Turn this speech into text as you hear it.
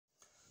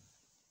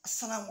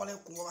Assalamu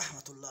alaikum wa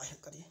rahmatullahi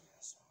kadi.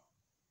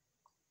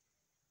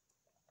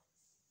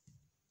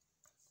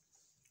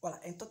 Voilà,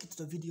 en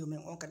tokkito video men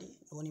on kadi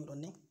woni don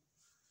ni.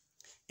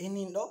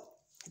 Enin do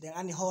den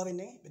andi hoore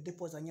ne be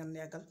dépose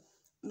nyannegal.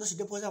 No si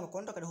dépose ma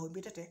konto kadi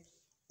hombitete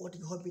oti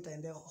hombita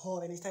ende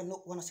hoore ni tay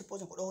no wona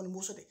suppose ko do woni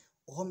musude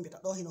o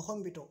hombita do hino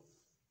hombito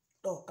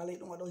do kala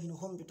dum do hino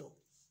hombito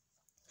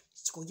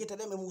ko jete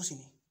de be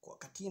musini ko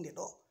katinde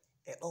do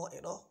e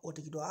do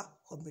oti do a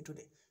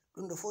hombitude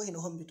dum do fo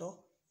hino hombito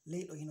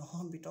leydo hino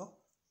hombito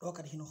do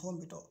kadi hino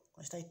hombito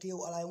ko tay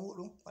tew ala e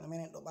mudum wana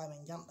menen do ba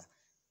men jamda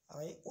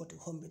away oti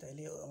hombita e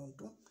leo on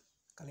dum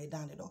kala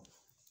dande do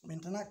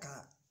maintenant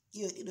ka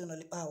iyo dido no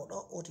libawo do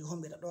oti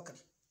hombita do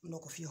kadi no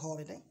ko fi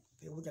hoore den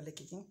be wuja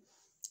lekki kin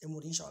e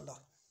mudi inshallah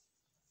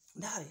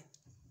ndari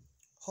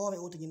hoore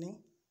oti ginen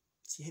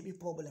si hebi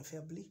problem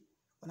faible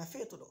wana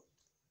feto do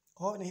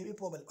hoore ne hebi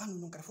problem anu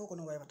non kala foko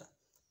no waybata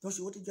donc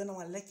si oti jona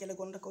wala lekkele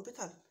gonda ko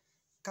hospital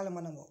kala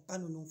manamo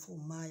anu non fu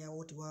maya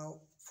oti waaw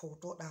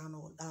foto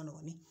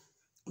dano ni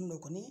ndo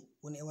ko ni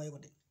woni e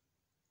waybode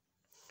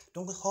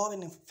donc hoore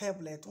ne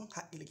faible tun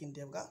hakkile kin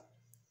devga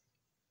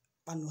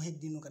banno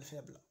heddino kala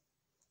faible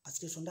parce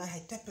que so nda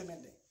hay teppe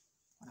men de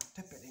wana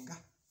teppe de nga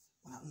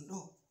wana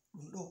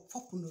dum do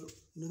foppu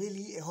no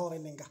weli e hoore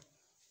ne nga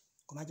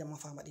ko ma jamma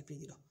fama di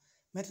pegi do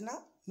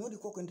maintenant nodi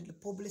ko ko le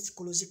problème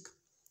psychologique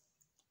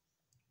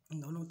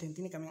non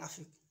tentini kam en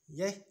Afrique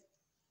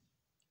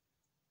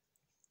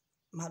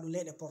ma dum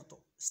leede porto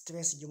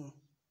stress jumum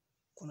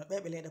kono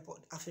bebe leede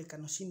porto Afrique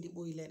no sindi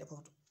boyi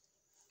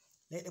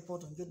leede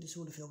porto joddi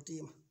suudu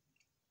fewtima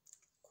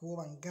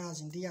kuran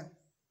gaz ndiyan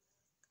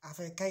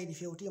afa kaydi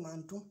fewtima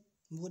antum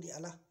mbodi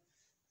ala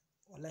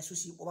wallahi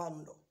souci bo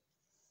badum do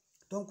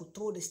donc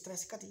trop de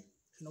stress kati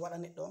no wada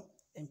neddo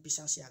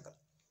impuissance yagal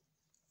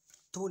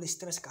trop de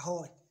stress ka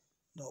hoore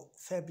do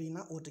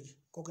faiblina otigi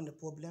ko ko de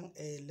problème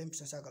et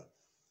l'impuissance yagal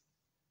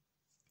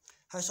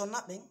hay son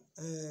nabbe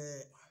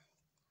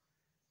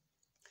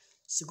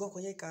si goko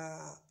ka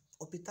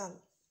hôpital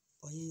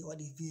o yi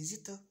wadi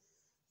visite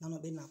nano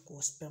be na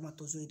ko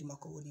spermatozoïde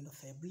mako woni no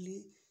faible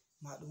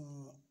ma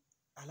dum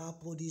ala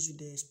produit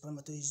de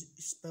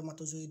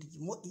spermatozoïde ji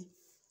moddi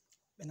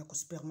be na ko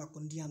sperma ko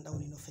ndiyan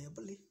dawni no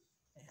faible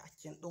e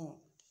accen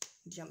don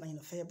ndiyan dan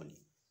no faible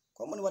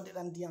ko mon wadde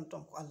dan ndiyan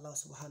ton ko Allah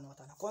subhanahu wa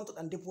ta'ala konto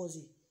dan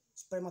déposer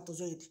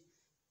spermatozoïde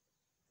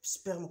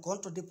sperme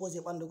konto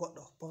déposer bande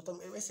goddo pourtant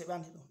be se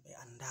bande dum be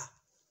anda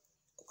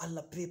ko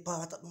Allah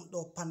préparata dum do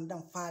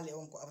pandam faale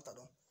on ko abata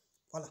dum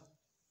voilà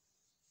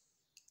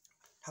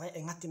haray e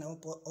ngattina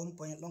on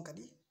point don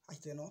kadi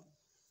hacceno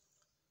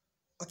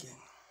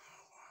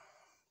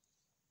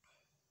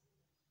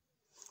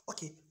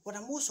ok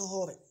wona muso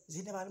hoore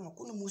généralement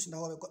ko no musi na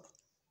hoore goddo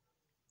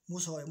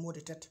muso hoore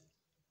mode tete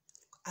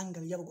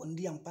angal yabugo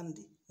ndiyam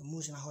pandi no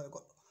musi na hoore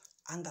goddo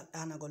angal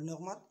danagol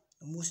normal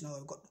no musi na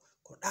hoore goddo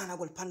ko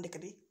danagol pande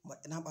kadi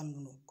na bandu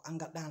no ko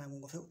angal danagol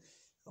go few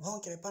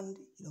honke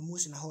pandi no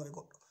musi na hoore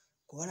goddo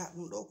ko wana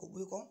dum do ko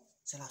buy kon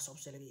c'est la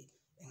sorcellerie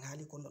en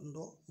haali ko dum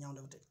do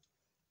nyawdete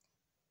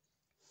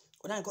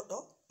on goddo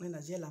nena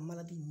j'ai la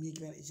maladie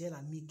migraine et j'ai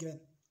la migraine.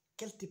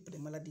 Quel type de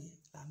maladie?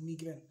 La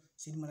migraine,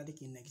 c'est une maladie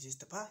qui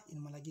n'existe pas, une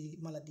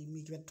maladie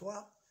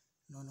migratoire.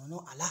 Non,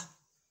 Allah.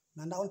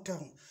 Nanda on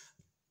terme.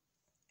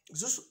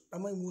 Juste la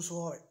main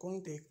mousso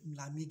quand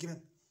la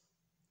migraine.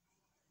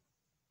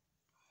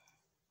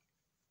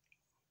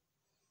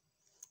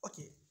 Ok,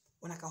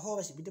 on a qu'à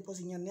voir si vous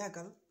déposez un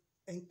néagal,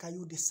 un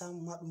caillou de sang,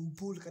 une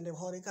boule quand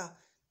vous avez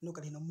no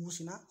kadi no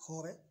musina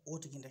hore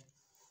oto ginde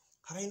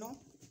hayno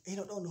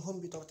eno do no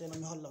hombi torte no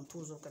mi hollam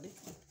toujours kadi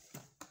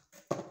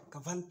ka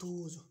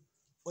vantuzo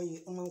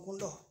oyi on kun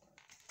do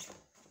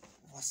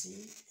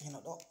voici eno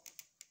do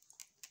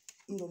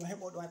ndo no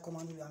hebo do ay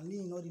commande an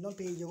ni no di non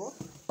page go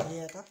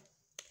yeta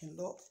en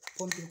do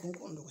pompi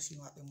kun do ko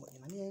sino be mo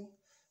ina ni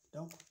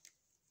donc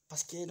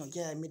parce que no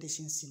giya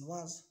médecine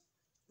chinoise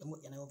be mo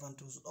ina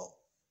vantuzo do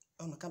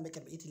on kambe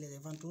kambe utiliser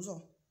vantuzo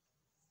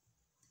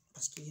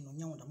parce que no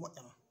nyawda mo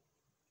ina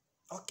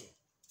ok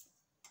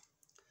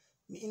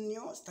mi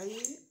innio stawi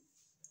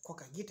ko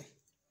ka gite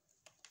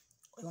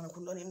o wana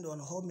kun don indo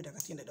no hombi daga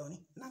tinde do ni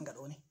nanga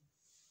do ni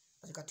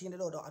parce que tinde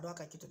do ado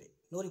aka kitude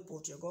no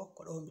report go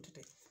ko do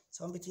hombitete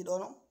so hombiti do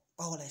no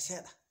bawolay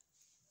seeda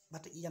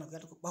batta iyana ko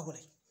yata ko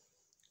bawolay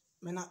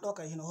mena do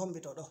ka hino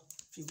hombito do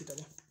fi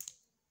bitade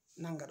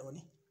nanga do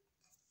ni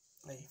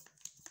ay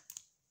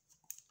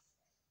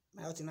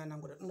ma yoti na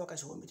nango do ka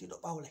so hombiti do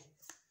bawolay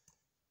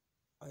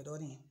ay do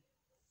ni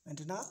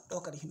maintenant do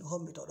ka hino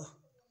hombito do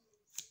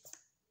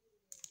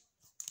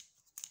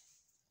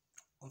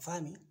on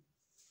fami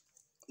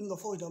ndo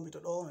fo do mbito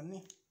do ni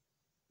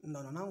no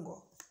nango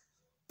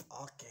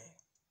ok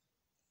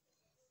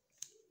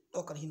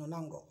do kala hino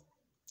nango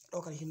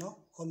do kala hino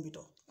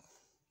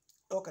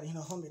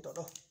hombito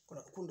do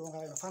kono kundo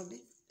ngala no fandi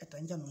e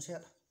tan janu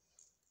seeda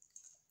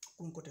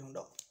kun ko ten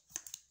do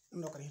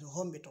ndo kala hino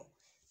hombito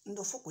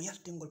ndo fo ko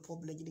yaltingol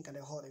problème ji din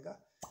kala hoore ga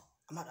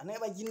amada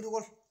neba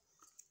jindugol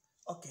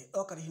ok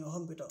do kala hino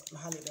hombito no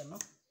hali den no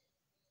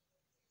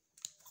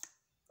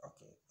ok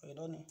e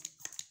do ni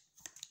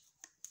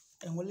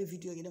en holli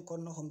video ji ɗin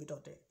konno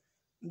hombitorte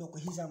ndo ko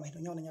hisama hito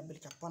ñawna ñabbel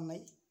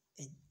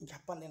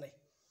 40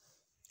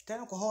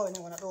 tan ko hoowe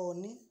nen wona ɗo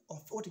ni on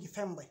otiki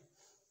femba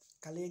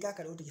ka lega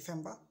kadi otiki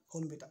femba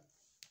hombita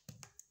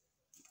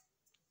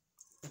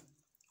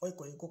oy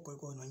koye gokkoye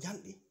go no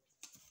janɗi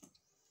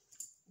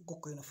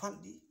gokkoye no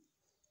fanɗi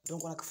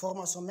donc wona ko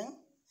formation men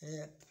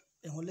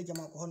en holli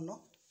jama ko honno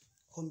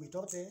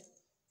hombitorte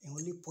en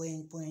holli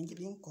point ji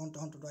ɗin ko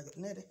honto dowa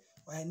joɗinede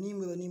waya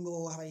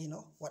numéro haray hino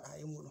waɗa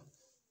e muɗum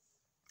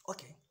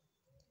ok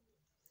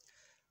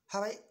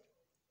haray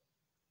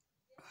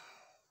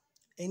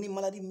any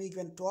maladie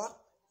migratoire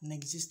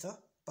n'existe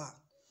pas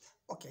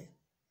ok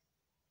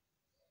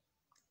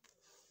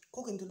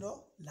kokintiɗo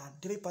la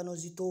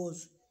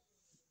drépanocytose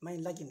may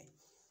lagine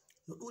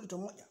no ɗuuɗi to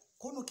moƴƴa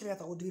ko no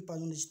créata o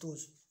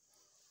drépanocytose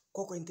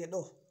koko inte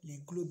ɗo les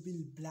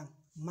globules blancs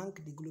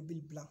manque de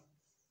globules blancs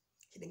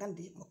hiɗe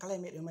gandi mo kala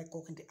meɗen may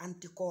kokinte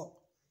anticorps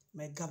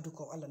may garde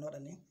corps Allah no waɗa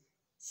nen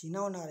si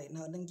nawnare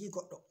na nangi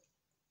goɗɗo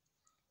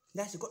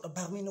nda si goɗɗo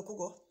barmino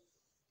kugo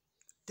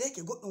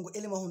teke goɗɗum go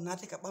élément hun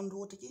naati ka ɓandu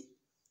wotiki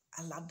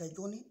Allah adda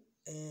joni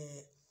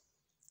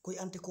koye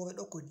anticorps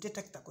ɗo koye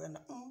détecta ko yanda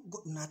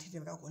goɗɗum naatide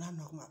ka ko na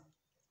normal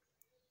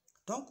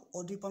donc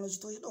o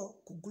drépanocytose ɗo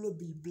ko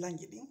globule blanc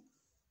ji ɗin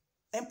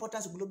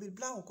importance globule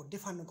blanc ko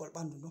défendugol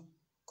ɓandu ɗum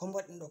comme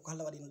waɗin ɗo ko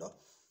Allah waɗin ɗo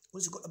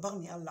aussi goɗɗo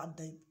barmi Allah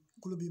adda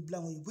globule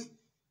blanc oye buy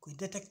koye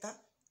détecta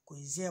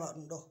koye zéra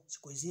ɗum ɗo si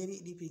koye zéri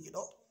ɗi piiji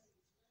ɗo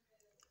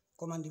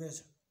comment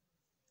dirais-je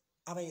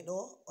aray ɗo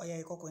o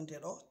yahi koko inte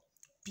ɗo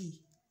pi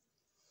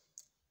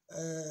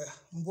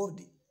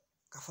mbordi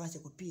ka français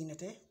ko pi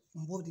nete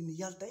mbordi ni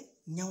yaltay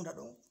ñawda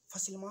ɗon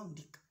facilement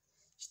dikka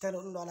si tawi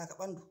ɗum ɗo ala ka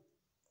ɓandu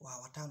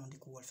wawata no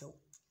dikkugol few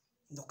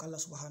donc Allah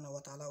subhanahu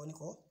wa ta'ala woni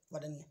ko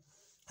waɗani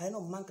hayno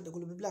manque de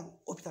globule blanc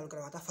hôpital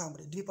gara wata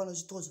famude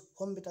drépanocytose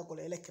hombitagol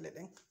e lekkele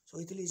ɗen so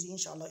utilise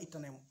inchallah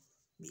ittanemo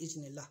bi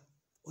isnillah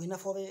o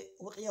nafoore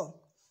ruqya on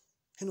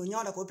hino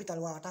ñawda ko hôpital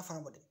wawata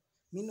famude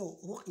minno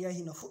ruqya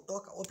hino fuɗɗo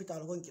ka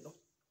hôpital ronki ɗo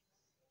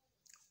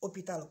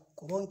hôpital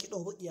ko ronki ɗo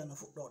ruqya no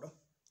fuɗɗo ɗo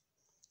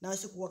na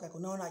siku woka ko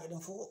nawnaje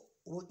ɗen fo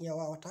ruqya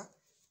wawata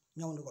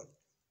ñawdugol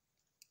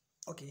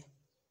ok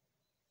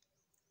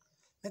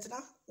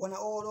maintenant wona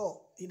oɗo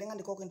yiɗen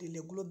gandi koko inte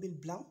les globules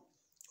blancs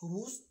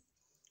rouge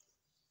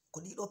ko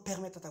ɗiɗo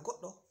permettata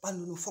goɗɗo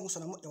ɓandu num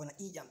fonctionne moƴƴa wona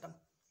ƴiƴan ɗam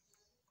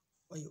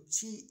ayo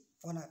si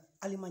wona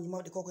aliment ji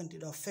mawɗi koko inte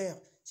ɗo fer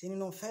seni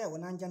noon fer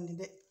wona jandi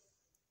nde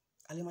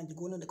aliment ji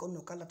gonnude ko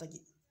onno kala tagi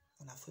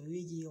wona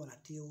fruit ji wona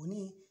tewni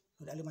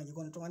ɗuɗe aliment ji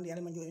gonno to andi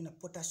aliment ji ina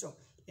potassium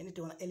en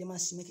itti wona élément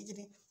chimique ji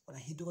ɗi wona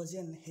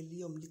hydrogène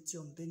hélium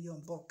lithium barium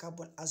bore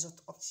carbone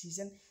azote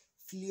oxygène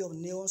fluor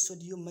néon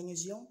sodium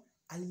magnésium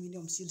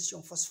aluminium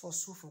silicium phosphore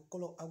soufre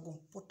chlore argon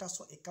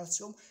potassium et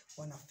calcium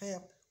wona fer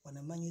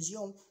wona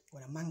magnésium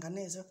wona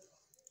manganèse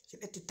so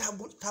ɗetti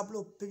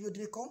tableau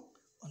périodique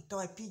on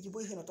tawa piiji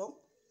boy hino ton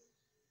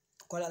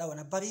ko laɗa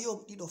wona barium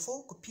ɗiɗo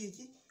fof ko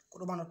piiji ko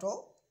ɗumanoto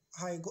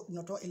hay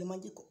goɗɗunoto élément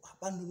ji ko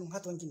ɓandu ɗum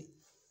hatojini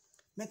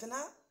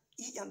maintenant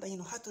ƴiƴanɗa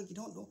hino hatojini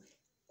on ɗum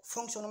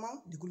fonctionnement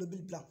du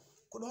globule blanc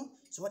ko ɗum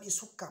so waɗi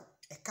sukkar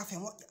e café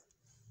moƴƴa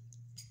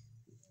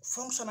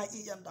fonctionna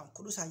ƴiƴanɗam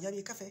ko ɗum sa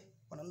yari café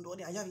wona ɗum ɗo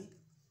ni a yari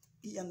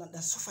ƴiƴanɗam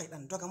ɗan sofay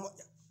ɗan doga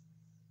moƴƴa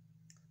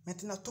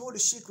maintenant trop de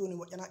sucre ni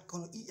moƴƴana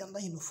kono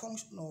ƴiƴanɗam hino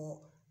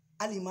no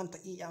alimenta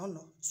ƴiƴan on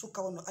no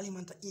sukka on no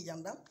alimenta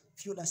ƴiƴanɗam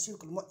fiyoɗan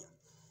circle moƴƴa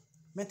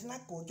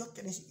maintenant ko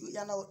jokke ɗen si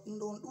ƴiƴana ɗum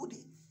ɗo on ɗuuɗi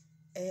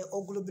e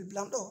o globule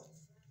blanc ɗo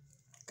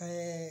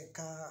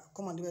ka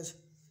comment dirais-je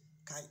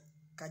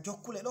ka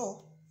jokkule ɗo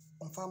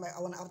on fama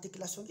a wona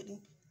articulation ji ɗin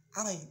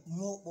aray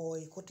moɓo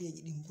e côté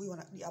ji ɗin buy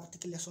wona ɗi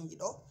articulation ji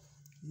ɗo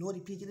noori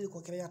piiji ɗiɗi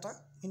ko créata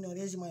min no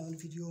résumé on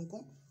vidéo on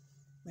kum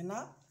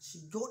maintenant si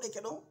joɗeke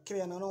ɗon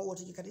créana noon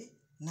wotiji kadi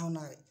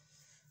nawnare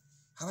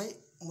haray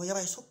mo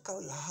yaray sukka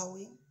yo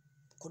hawri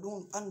ko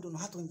ɗum ɓandu no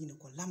hatojini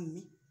ko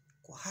lammi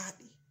ko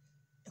haaɗi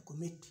e ko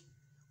metti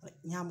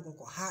ñamugol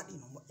ko haaɗi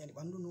no moƴƴani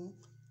ɓandu num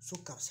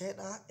sukka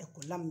seeɗa e ko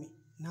lammi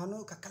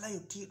nano ka kala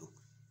yettiɗo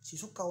si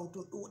sukka on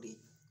tun ɗuuɗi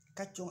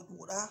kaccon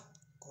ɗuuɗa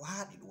ko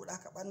haaɗi ɗuuɗa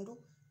ka ɓandu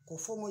ko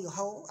fo mo yo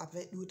haw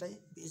après ɗuutay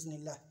bi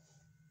isnillah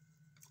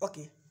ok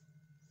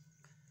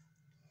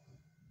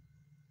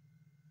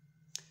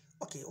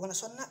wona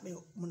sonnaɓe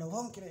mono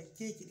ronkire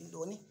keeki ɗin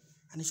ɗo ni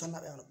hani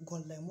sonnaɓe wona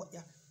golla e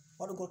moƴƴa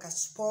waɗugol ka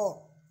sport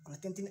wona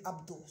tentini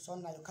abdo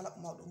sonna yo kala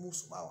mawɗo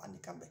musu ɓawo andi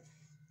kamɓe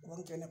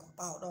ronkire ne ko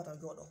ɓawo ɗo taw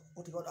jooɗo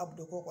oti waɗo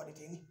abdo ko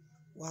waɗete ni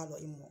walo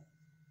immo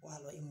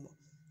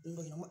ɗum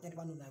ɗo hino moƴƴani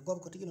ɓandu na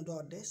gorko tigi no dowa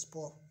wadde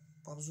sport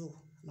par jour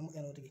no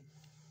moƴƴano tigi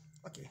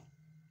ok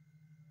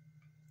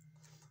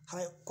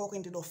hay koko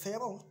inte ɗo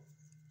fer on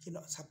hino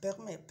ça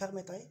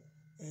permettay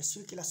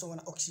circulation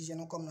wona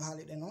oxygéne comme no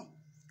haaliɗe noon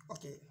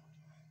ok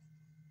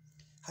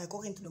hay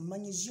koko inte ɗo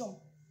magnésium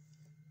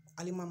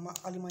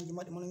aliment ji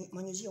maɗi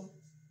magnésium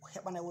o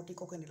heɓana woti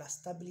koko inte la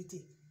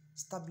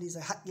stabilise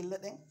haqqille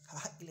ɗen ha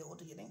haqqille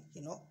wotiji ɗen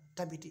hino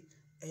tabiti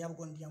e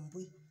yaɓugol ndiyam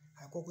buy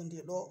hay koko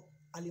inte ɗo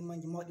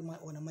aliment ji mawɗi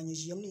wona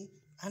magnésium ni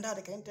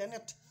andade ka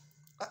internet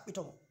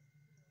ɗaɓɓiton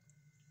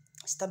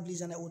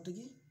stabilise ana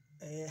wotiji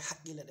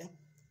haqqile ɗen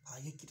ha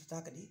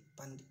yekkitata kadi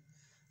bandi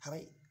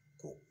haray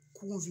ko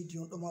kun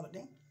video ɗo maɗo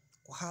ɗen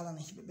ko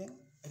haalana himɓe ɓen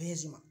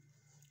résima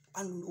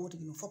ɓandu ndu woti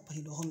no foppa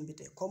hindo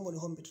hombite komboni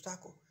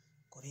hombitotako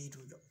ko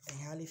reedujo en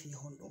haali fi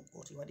honɗum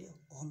woti waɗi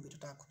o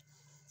hombitotako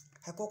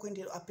hay koko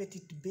ndi ɗo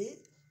appétit B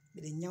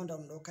miɗen ñawda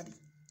ɗum ɗo kadi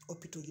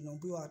hôpitaux ji non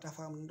buy wawata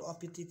famde ɗo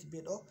appétit B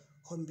ɗo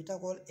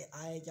hombitagol e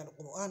ayejal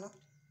qur'ana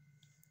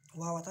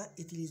wawata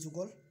utilise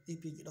gol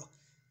epiji ɗo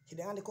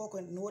hiɗen andi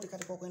koko no wodi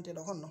kadi koko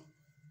enteɗo honno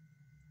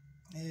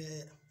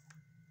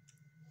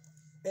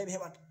ɓeɓe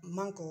heɓat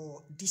manque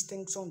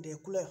distinction des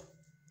couleurs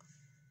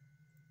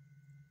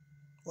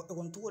woɓɓe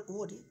gon tu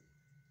woodi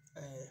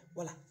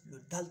voilà le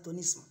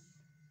daltonisme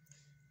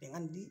ɗen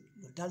andi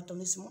le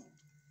daltonisme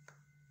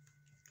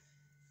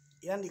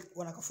yandi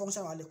wona ko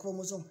fonctionnement les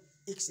chromosomes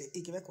X et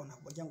Y wona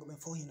bo jango ɓen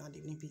fof hino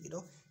andi ɗin piji ɗo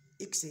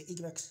X et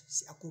Y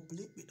si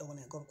accoupli ɓiɗɗo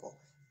wona gorko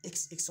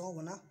XX on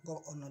wona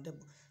gorko on no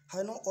debbo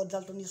hay noon o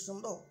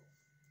daltonisme ɗo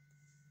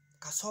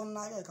ka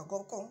sonnayo e ka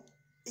gorko on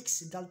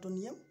X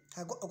daltonien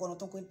hay goɗɗo gono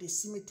ton ko wonte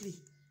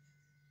symétrie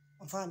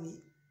on faami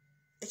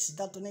X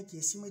daltonien qui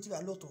est symétrie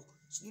à l'autre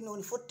so ɗino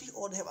woni fotti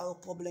oɗo heɓa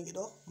probléme ɗi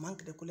ɗo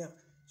manque de couleur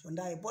so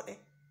ndawi boɗe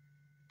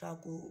taw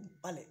ko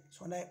ɓale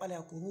so ndawi ɓale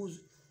ko rouge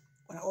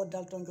wona o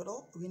daltonjo ɗo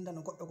o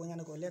windano goɗɗo go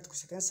ñande go lettre ko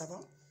c'est un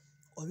savant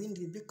o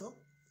windi bicque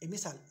e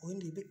misal o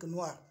windi bicque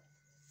noir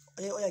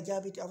o yehi o ya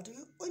jaabiti awti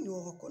o ni o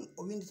hokkon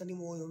o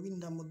winditanimo o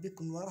windamo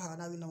bicque noir ha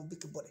na windamo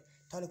bicque boɗe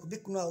tawde ko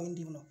bicque noir o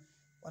windimo no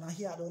wona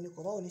hiya ɗo ni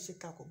ko rawni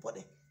sikka ko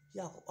boɗe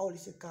hiya ko ɓawli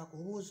sikka ko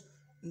rouge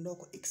ɗum ɗo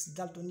ko X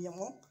daltonien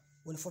on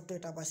woni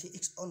fottoyta basi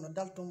X on no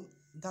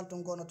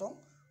dalton gono ton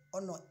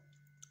on no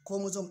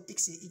chromosome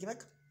X et Y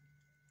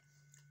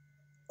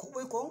ko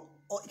ɓoy kon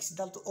o X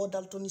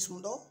daltonisme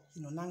ɗo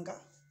hino nanga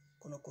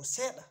kono ko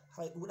seeɗa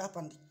hay ɗuuɗa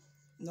pandi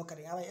no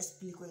kadi awa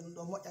explique ɗum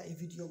ɗo moƴƴa e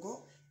vidéo goo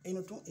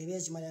eno tun e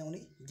résima yawni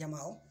jama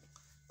on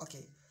ok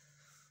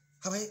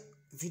haray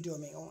vidéo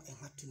men on en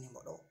hattinimo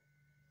ɗo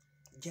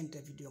jente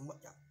vidéo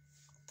moƴƴa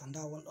to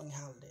nda wonɗon e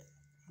haalde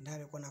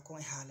ndaari kona kon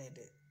e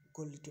haalede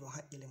gollitimo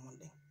haqqille mon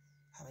ɗen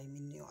haray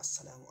minni o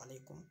assalamu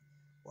aleykum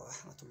wa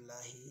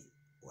rahmatullahi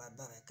wa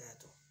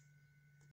barakatuh